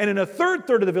 And in a third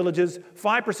of the villages,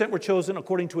 5% were chosen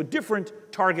according to a different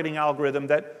targeting algorithm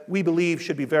that we believe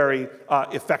should be very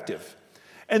effective.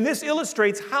 And this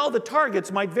illustrates how the targets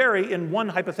might vary in one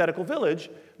hypothetical village.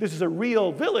 This is a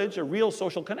real village, a real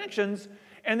social connections.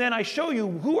 And then I show you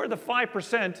who are the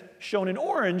 5% shown in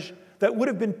orange that would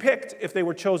have been picked if they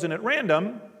were chosen at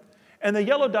random. And the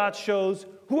yellow dot shows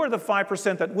who are the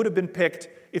 5% that would have been picked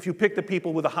if you pick the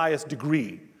people with the highest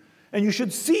degree. And you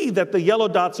should see that the yellow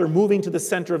dots are moving to the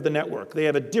center of the network. They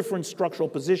have a different structural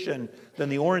position than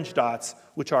the orange dots,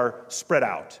 which are spread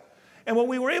out. And what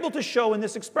we were able to show in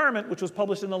this experiment, which was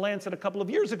published in The Lancet a couple of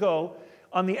years ago,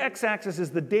 on the x-axis is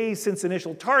the days since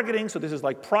initial targeting, so this is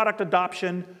like product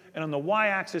adoption, and on the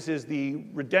y-axis is the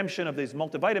redemption of these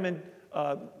multivitamin,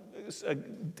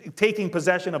 taking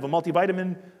possession of a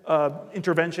multivitamin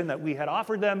intervention that we had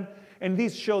offered them. And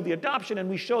these showed the adoption, and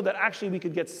we showed that actually we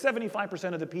could get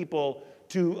 75% of the people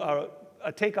to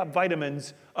take up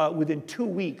vitamins within 2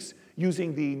 weeks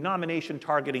using the nomination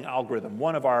targeting algorithm.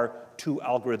 One of our 2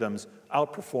 algorithms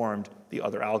outperformed the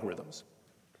other algorithms.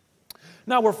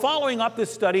 Now, we're following up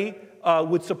this study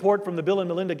with support from the Bill and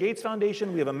Melinda Gates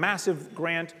Foundation. We have a massive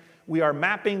grant. We are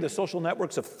mapping the social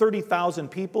networks of 30,000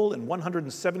 people in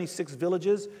 176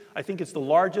 villages. I think it's the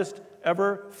largest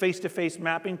ever face-to-face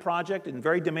mapping project in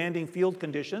very demanding field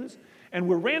conditions. And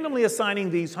we're randomly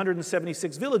assigning these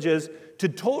 176 villages to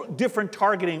different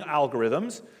targeting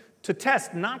algorithms to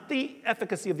test not the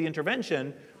efficacy of the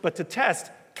intervention, but to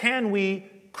test, can we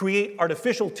create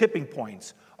artificial tipping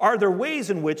points? Are there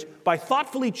ways in which, by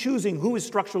thoughtfully choosing who is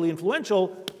structurally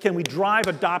influential, can we drive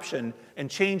adoption and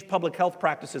change public health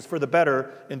practices for the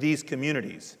better in these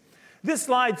communities? This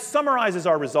slide summarizes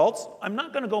our results. I'm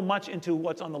not going to go much into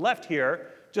what's on the left here.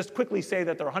 Just quickly say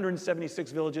that there are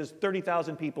 176 villages,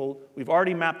 30,000 people. We've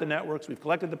already mapped the networks. We've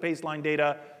collected the baseline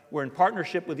data. We're in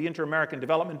partnership with the Inter-American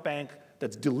Development Bank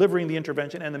that's delivering the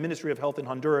intervention, and the Ministry of Health in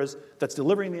Honduras that's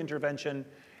delivering the intervention.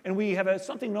 And we have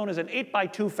something known as an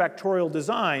 8x2 factorial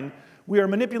design. We are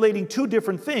manipulating 2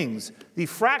 different things: the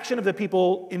fraction of the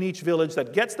people in each village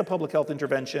that gets the public health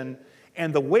intervention,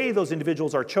 and the way those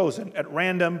individuals are chosen, at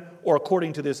random or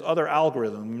according to this other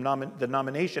algorithm, the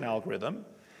nomination algorithm.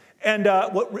 And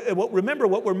remember,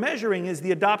 what we're measuring is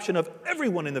the adoption of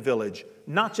everyone in the village,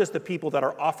 not just the people that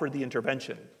are offered the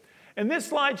intervention. And this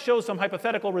slide shows some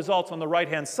hypothetical results on the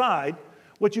right-hand side.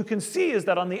 What you can see is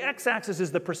that on the x-axis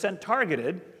is the percent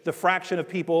targeted, the fraction of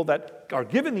people that are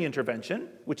given the intervention,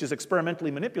 which is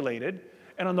experimentally manipulated.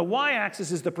 And on the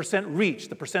y-axis is the percent reach,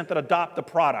 the percent that adopt the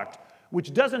product,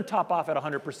 which doesn't top off at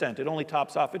 100%. It only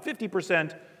tops off at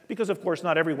 50% because, of course,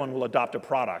 not everyone will adopt a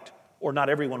product, or not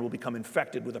everyone will become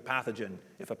infected with a pathogen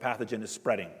if a pathogen is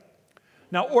spreading.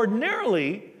 Now,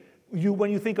 ordinarily,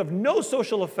 when you think of no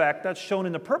social effect, that's shown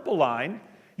in the purple line,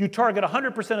 you target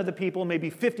 100% of the people, maybe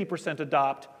 50%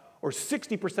 adopt, or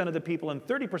 60% of the people and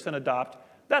 30% adopt.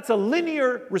 That's a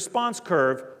linear response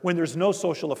curve when there's no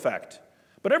social effect.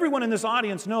 But everyone in this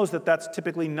audience knows that that's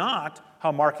typically not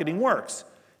how marketing works.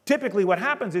 Typically, what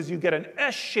happens is you get an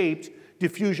S-shaped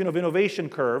diffusion of innovation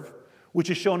curve, which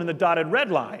is shown in the dotted red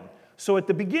line. So at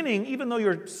the beginning, even though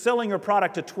you're selling your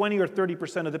product to 20 or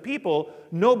 30% of the people,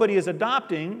 nobody is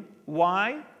adopting.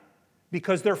 Why?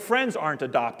 Because their friends aren't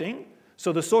adopting.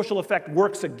 So the social effect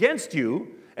works against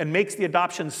you and makes the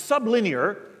adoption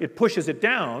sublinear. It pushes it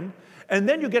down. And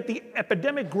then you get the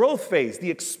epidemic growth phase, the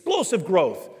explosive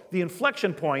growth, the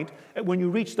inflection point when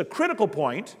you reach the critical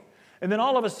point. And then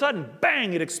all of a sudden,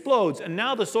 bang, it explodes. And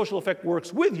now the social effect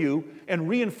works with you and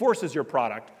reinforces your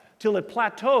product till it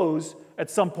plateaus at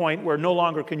some point where no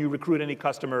longer can you recruit any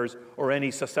customers or any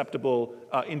susceptible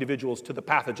individuals to the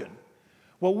pathogen.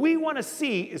 What we want to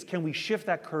see is, can we shift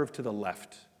that curve to the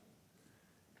left?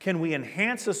 Can we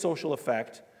enhance the social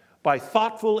effect by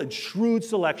thoughtful and shrewd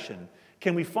selection?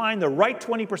 Can we find the right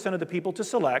 20% of the people to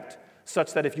select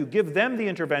such that if you give them the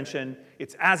intervention,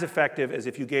 it's as effective as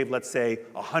if you gave, let's say,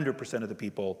 100% of the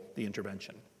people the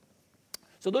intervention?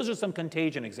 So those are some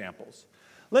contagion examples.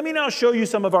 Let me now show you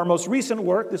some of our most recent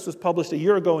work. This was published a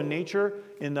year ago in Nature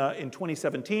in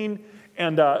 2017,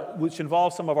 and which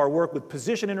involves some of our work with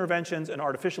position interventions and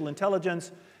artificial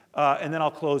intelligence. And then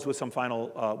I'll close with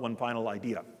one final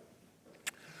idea.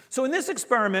 So in this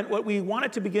experiment, what we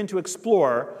wanted to begin to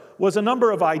explore was a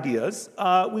number of ideas.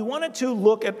 We wanted to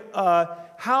look at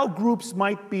how groups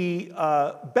might be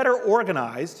better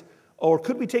organized, or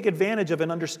could we take advantage of an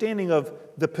understanding of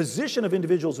the position of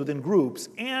individuals within groups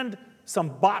and some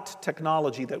bot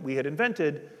technology that we had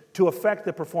invented to affect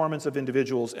the performance of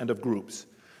individuals and of groups.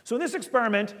 So in this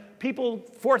experiment,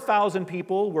 4,000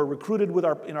 people were recruited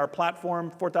in our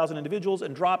platform, 4,000 individuals,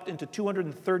 and dropped into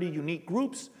 230 unique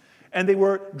groups. And they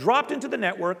were dropped into the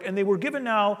network, and they were given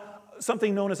now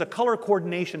something known as a color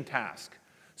coordination task.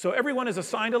 So everyone is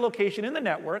assigned a location in the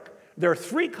network. There are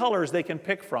 3 colors they can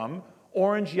pick from: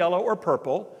 orange, yellow, or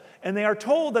purple. And they are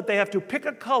told that they have to pick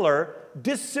a color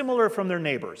dissimilar from their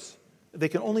neighbors. They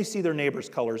can only see their neighbors'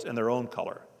 colors and their own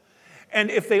color.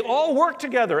 And if they all work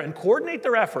together and coordinate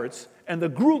their efforts, and the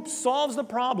group solves the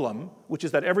problem, which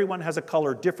is that everyone has a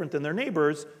color different than their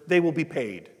neighbors, they will be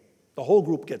paid. The whole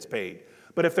group gets paid.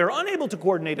 But if they're unable to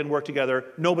coordinate and work together,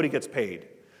 nobody gets paid.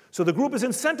 So the group is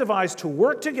incentivized to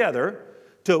work together,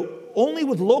 only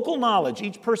with local knowledge,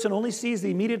 each person only sees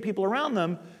the immediate people around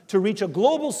them, to reach a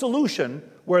global solution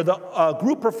where the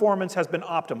group performance has been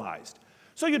optimized.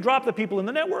 So you drop the people in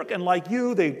the network, and like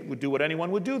you, they would do what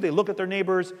anyone would do. They look at their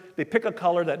neighbors. They pick a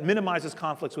color that minimizes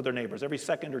conflicts with their neighbors. Every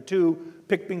second or two,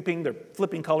 pick, ping, ping, they're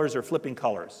flipping colors or flipping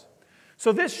colors.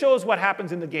 So this shows what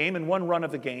happens in the game in one run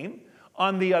of the game.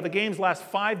 The games last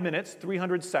 5 minutes,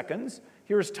 300 seconds.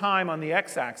 Here's time on the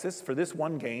x-axis for this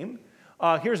one game.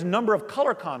 Here's number of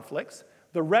color conflicts.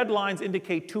 The red lines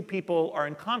indicate 2 people are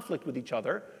in conflict with each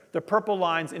other. The purple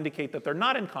lines indicate that they're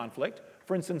not in conflict.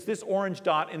 For instance, this orange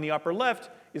dot in the upper left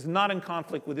is not in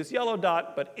conflict with this yellow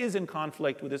dot, but is in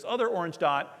conflict with this other orange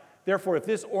dot. Therefore, if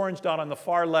this orange dot on the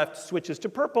far left switches to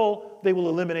purple, they will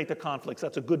eliminate the conflicts.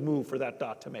 That's a good move for that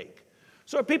dot to make.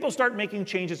 So if people start making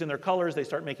changes in their colors, they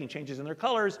start making changes in their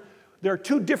colors. There are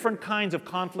 2 different kinds of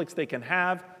conflicts they can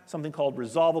have, something called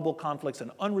resolvable conflicts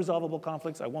and unresolvable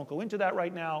conflicts. I won't go into that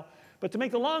right now. But to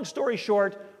make the long story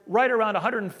short, right around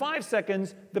 105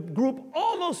 seconds, the group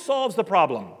almost solves the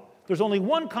problem. There's only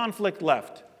 1 conflict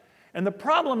left. And the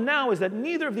problem now is that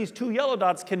neither of these 2 yellow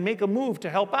dots can make a move to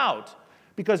help out,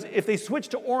 because if they switch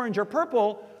to orange or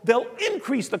purple, they'll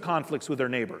increase the conflicts with their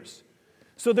neighbors.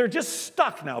 So they're just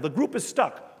stuck now. The group is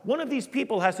stuck. One of these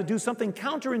people has to do something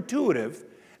counterintuitive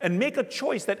and make a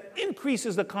choice that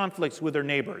increases the conflicts with their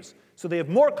neighbors. So they have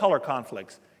more color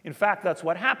conflicts. In fact, that's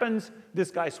what happens. This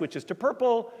guy switches to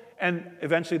purple, and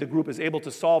eventually the group is able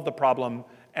to solve the problem,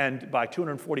 and by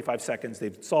 245 seconds,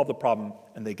 they've solved the problem,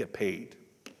 and they get paid.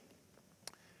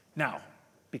 Now,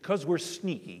 because we're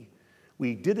sneaky,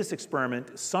 we did this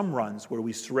experiment, some runs, where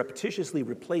we surreptitiously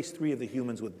replaced 3 of the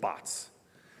humans with bots.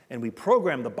 And we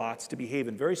programmed the bots to behave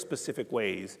in very specific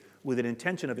ways with an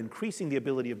intention of increasing the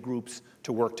ability of groups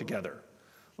to work together.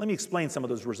 Let me explain some of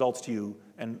those results to you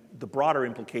and the broader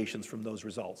implications from those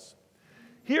results.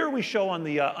 Here we show on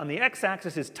the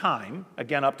x-axis is time,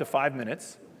 again up to 5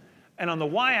 minutes. And on the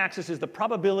y-axis is the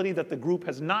probability that the group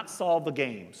has not solved the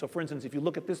game. So for instance, if you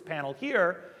look at this panel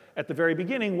here, at the very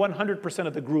beginning, 100%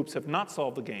 of the groups have not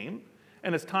solved the game.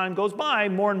 And as time goes by,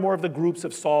 more and more of the groups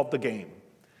have solved the game.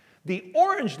 The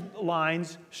orange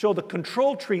lines show the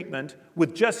control treatment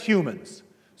with just humans.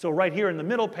 So right here in the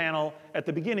middle panel, at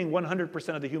the beginning,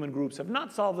 100% of the human groups have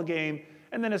not solved the game.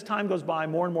 And then as time goes by,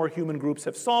 more and more human groups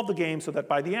have solved the game, so that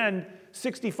by the end,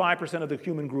 65% of the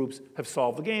human groups have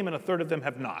solved the game, and 1/3 of them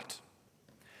have not.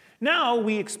 Now,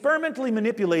 we experimentally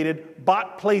manipulated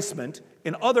bot placement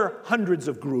in other hundreds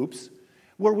of groups.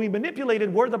 where we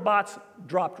manipulated where the bots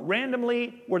dropped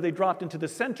randomly, where they dropped into the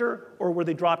center, or where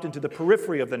they dropped into the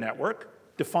periphery of the network,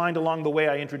 defined along the way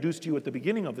I introduced you at the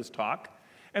beginning of this talk.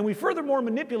 And we furthermore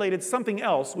manipulated something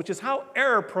else, which is how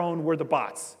error-prone were the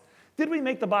bots. Did we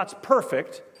make the bots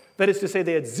perfect? That is to say,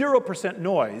 they had 0%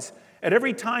 noise. At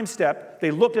every time step,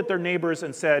 they looked at their neighbors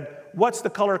and said, what's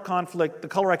the color conflict, the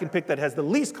color I can pick that has the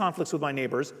least conflicts with my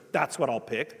neighbors? That's what I'll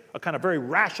pick, a kind of very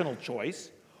rational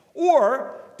choice.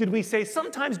 Or did we say,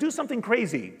 sometimes do something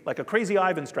crazy, like a crazy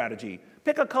Ivan strategy?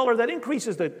 Pick a color that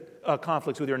increases the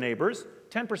conflicts with your neighbors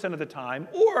 10% of the time,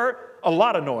 or a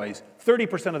lot of noise,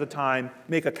 30% of the time,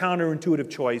 make a counterintuitive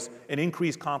choice and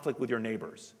increase conflict with your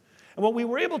neighbors. And what we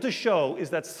were able to show is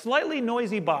that slightly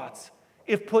noisy bots,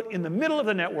 if put in the middle of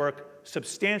the network,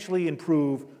 substantially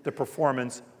improve the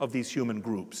performance of these human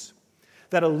groups.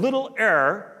 That a little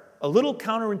error, a little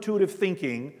counterintuitive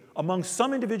thinking among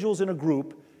some individuals in a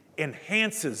group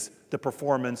enhances the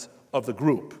performance of the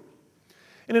group.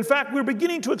 And in fact, we're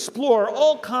beginning to explore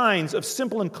all kinds of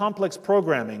simple and complex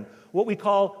programming, what we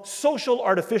call social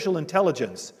artificial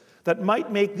intelligence, that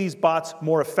might make these bots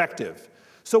more effective.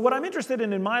 So what I'm interested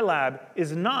in my lab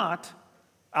is not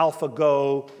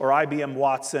AlphaGo or IBM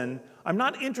Watson. I'm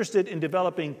not interested in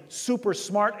developing super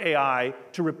smart AI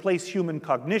to replace human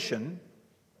cognition.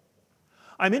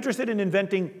 I'm interested in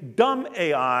inventing dumb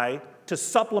AI to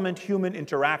supplement human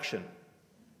interaction.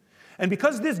 And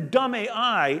because this dumb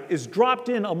AI is dropped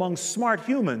in among smart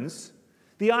humans,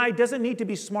 the AI doesn't need to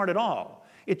be smart at all.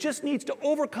 It just needs to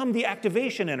overcome the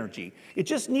activation energy. It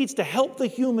just needs to help the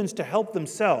humans to help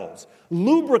themselves,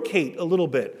 lubricate a little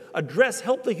bit,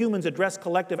 help the humans address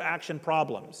collective action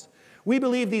problems. We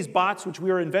believe these bots, which we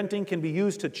are inventing, can be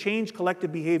used to change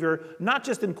collective behavior, not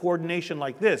just in coordination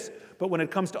like this, but when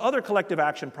it comes to other collective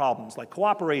action problems like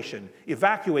cooperation,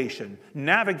 evacuation,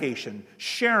 navigation,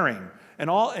 sharing,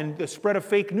 and the spread of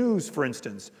fake news, for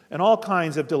instance, and all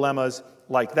kinds of dilemmas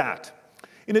like that.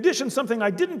 In addition, something I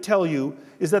didn't tell you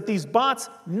is that these bots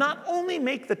not only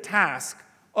make the task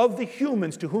of the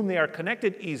humans to whom they are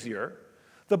connected easier,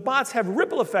 the bots have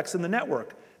ripple effects in the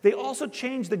network. They also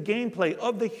change the gameplay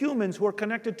of the humans who are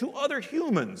connected to other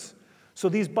humans. So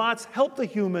these bots help the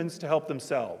humans to help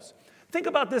themselves. Think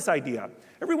about this idea.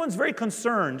 Everyone's very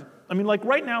concerned. I mean, like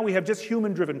right now we have just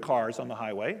human-driven cars on the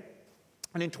highway.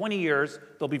 And in 20 years,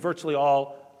 they'll be virtually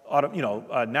all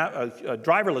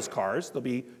driverless cars. There'll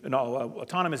be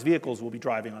autonomous vehicles will be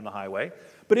driving on the highway.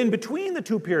 But in between the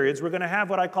two periods, we're going to have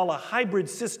what I call a hybrid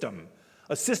system,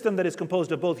 a system that is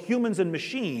composed of both humans and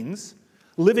machines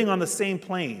living on the same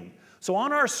plane. So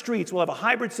on our streets, we'll have a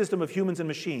hybrid system of humans and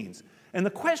machines. And the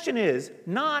question is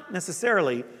not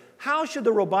necessarily how should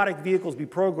the robotic vehicles be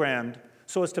programmed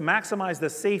so as to maximize the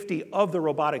safety of the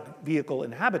robotic vehicle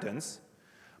inhabitants,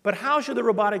 but how should the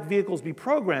robotic vehicles be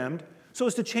programmed so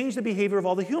as to change the behavior of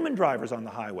all the human drivers on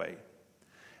the highway?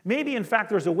 Maybe, in fact,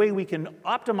 there's a way we can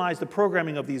optimize the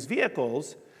programming of these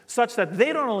vehicles such that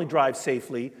they don't only drive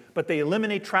safely, but they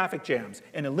eliminate traffic jams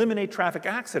and eliminate traffic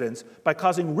accidents by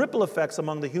causing ripple effects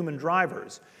among the human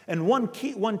drivers. And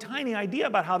one tiny idea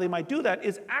about how they might do that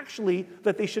is actually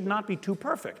that they should not be too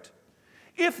perfect.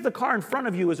 If the car in front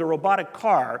of you is a robotic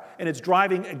car and it's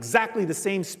driving exactly the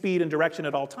same speed and direction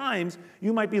at all times,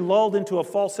 you might be lulled into a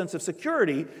false sense of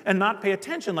security and not pay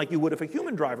attention like you would if a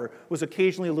human driver was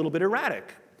occasionally a little bit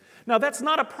erratic. Now, that's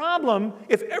not a problem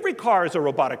if every car is a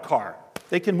robotic car.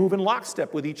 They can move in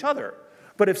lockstep with each other.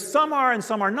 But if some are and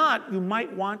some are not, you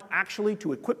might want actually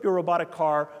to equip your robotic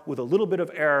car with a little bit of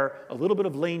error, a little bit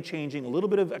of lane changing, a little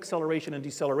bit of acceleration and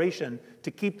deceleration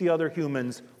to keep the other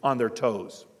humans on their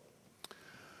toes.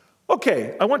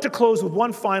 Okay, I want to close with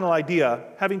one final idea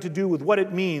having to do with what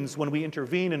it means when we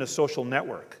intervene in a social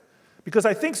network. Because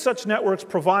I think such networks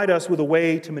provide us with a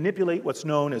way to manipulate what's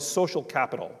known as social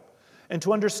capital. And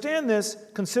to understand this,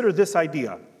 consider this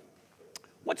idea.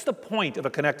 What's the point of a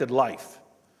connected life?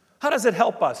 How does it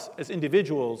help us as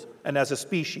individuals and as a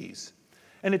species?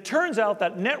 And it turns out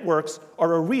that networks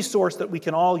are a resource that we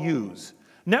can all use.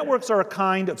 Networks are a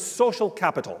kind of social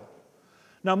capital.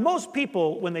 Now, most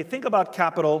people, when they think about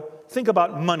capital, think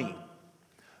about money.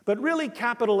 But really,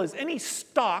 capital is any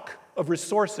stock of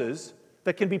resources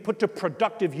that can be put to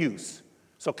productive use.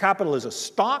 So capital is a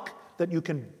stock that you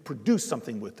can produce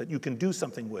something with, that you can do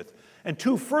something with. And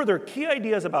two further key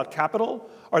ideas about capital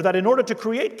are that in order to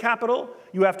create capital,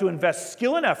 you have to invest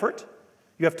skill and effort.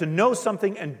 You have to know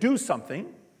something and do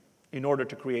something in order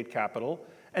to create capital.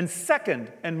 And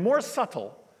second, and more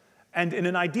subtle, and in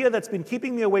an idea that's been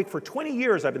keeping me awake for 20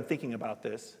 years, I've been thinking about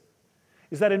this,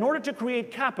 is that in order to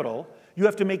create capital, you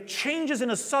have to make changes in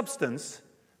a substance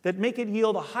that make it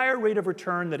yield a higher rate of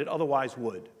return than it otherwise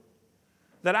would.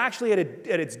 that actually at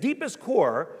its deepest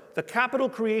core, the capital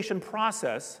creation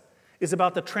process is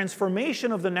about the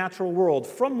transformation of the natural world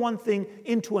from one thing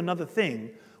into another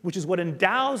thing, which is what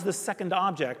endows the second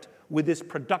object with this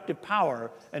productive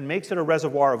power and makes it a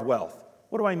reservoir of wealth.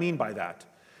 What do I mean by that?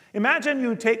 Imagine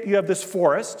you have this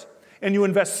forest, and you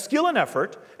invest skill and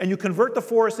effort, and you convert the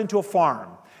forest into a farm.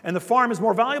 And the farm is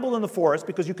more valuable than the forest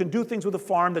because you can do things with a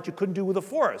farm that you couldn't do with a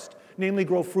forest, namely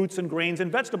grow fruits and grains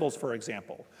and vegetables, for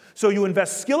example. So you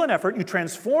invest skill and effort, you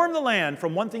transform the land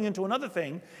from one thing into another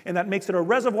thing, and that makes it a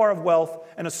reservoir of wealth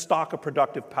and a stock of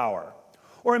productive power.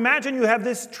 Or imagine you have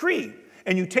this tree,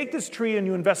 and you take this tree and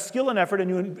you invest skill and effort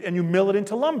and you mill it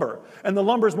into lumber. And the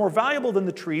lumber is more valuable than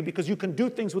the tree because you can do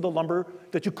things with the lumber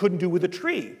that you couldn't do with the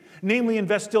tree. Namely,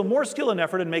 invest still more skill and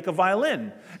effort and make a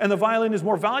violin. And the violin is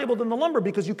more valuable than the lumber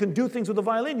because you can do things with the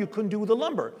violin you couldn't do with the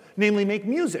lumber. Namely, make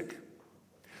music.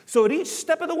 So at each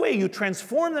step of the way, you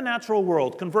transform the natural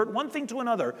world, convert one thing to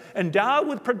another, endow it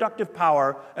with productive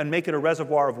power, and make it a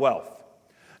reservoir of wealth.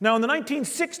 Now, in the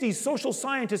 1960s, social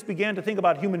scientists began to think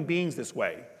about human beings this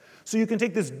way. So you can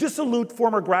take this dissolute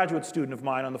former graduate student of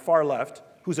mine on the far left,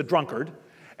 who's a drunkard,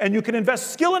 and you can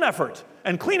invest skill and effort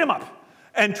and clean him up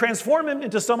and transform him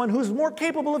into someone who's more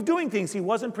capable of doing things he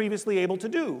wasn't previously able to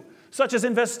do, such as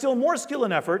invest still more skill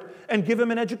and effort and give him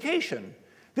an education.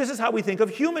 This is how we think of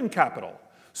human capital.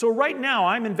 So right now,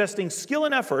 I'm investing skill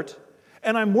and effort,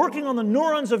 and I'm working on the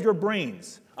neurons of your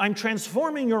brains. I'm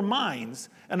transforming your minds,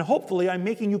 and hopefully I'm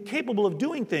making you capable of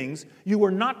doing things you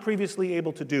were not previously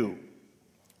able to do.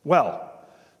 Well,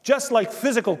 just like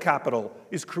physical capital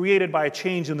is created by a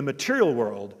change in the material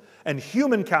world and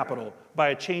human capital by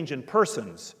a change in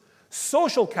persons,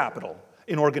 social capital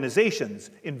in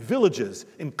organizations, in villages,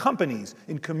 in companies,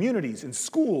 in communities, in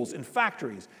schools, in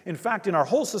factories, in fact, in our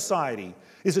whole society,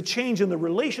 is a change in the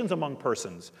relations among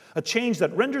persons, a change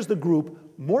that renders the group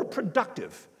more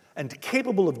productive and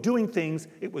capable of doing things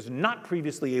it was not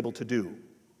previously able to do.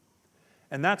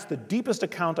 And that's the deepest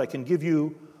account I can give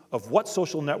you of what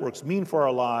social networks mean for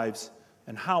our lives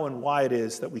and how and why it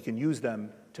is that we can use them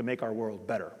to make our world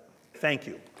better. Thank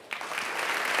you.